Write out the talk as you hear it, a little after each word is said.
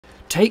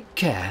take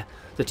care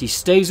that he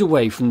stays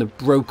away from the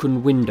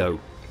broken window.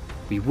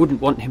 We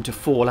wouldn't want him to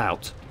fall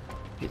out.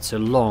 It's a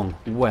long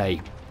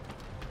way."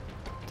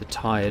 The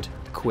tired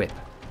quip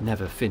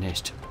never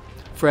finished.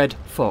 Fred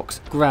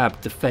Fox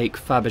grabbed the fake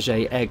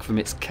Faberge egg from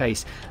its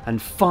case and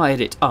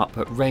fired it up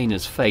at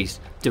Rayner's face.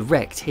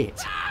 Direct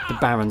hit. The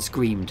Baron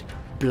screamed,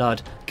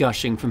 blood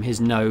gushing from his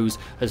nose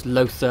as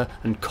Lothar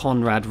and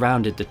Conrad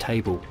rounded the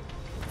table.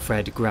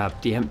 Fred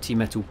grabbed the empty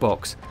metal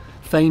box,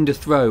 feigned a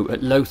throw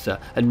at Lothar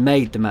and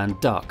made the man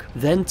duck,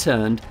 then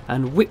turned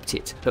and whipped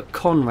it at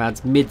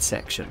Conrad's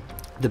midsection.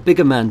 The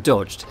bigger man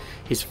dodged,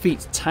 his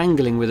feet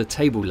tangling with a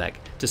table leg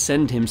to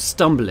send him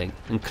stumbling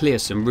and clear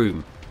some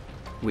room,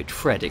 which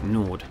Fred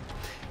ignored.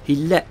 He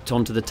leapt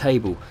onto the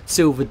table,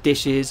 silver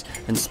dishes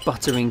and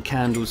sputtering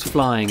candles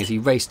flying as he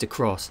raced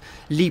across,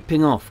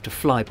 leaping off to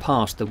fly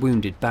past the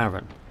wounded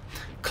Baron.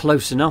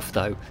 Close enough,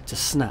 though, to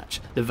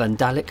snatch the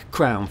Vandalic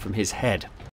Crown from his head.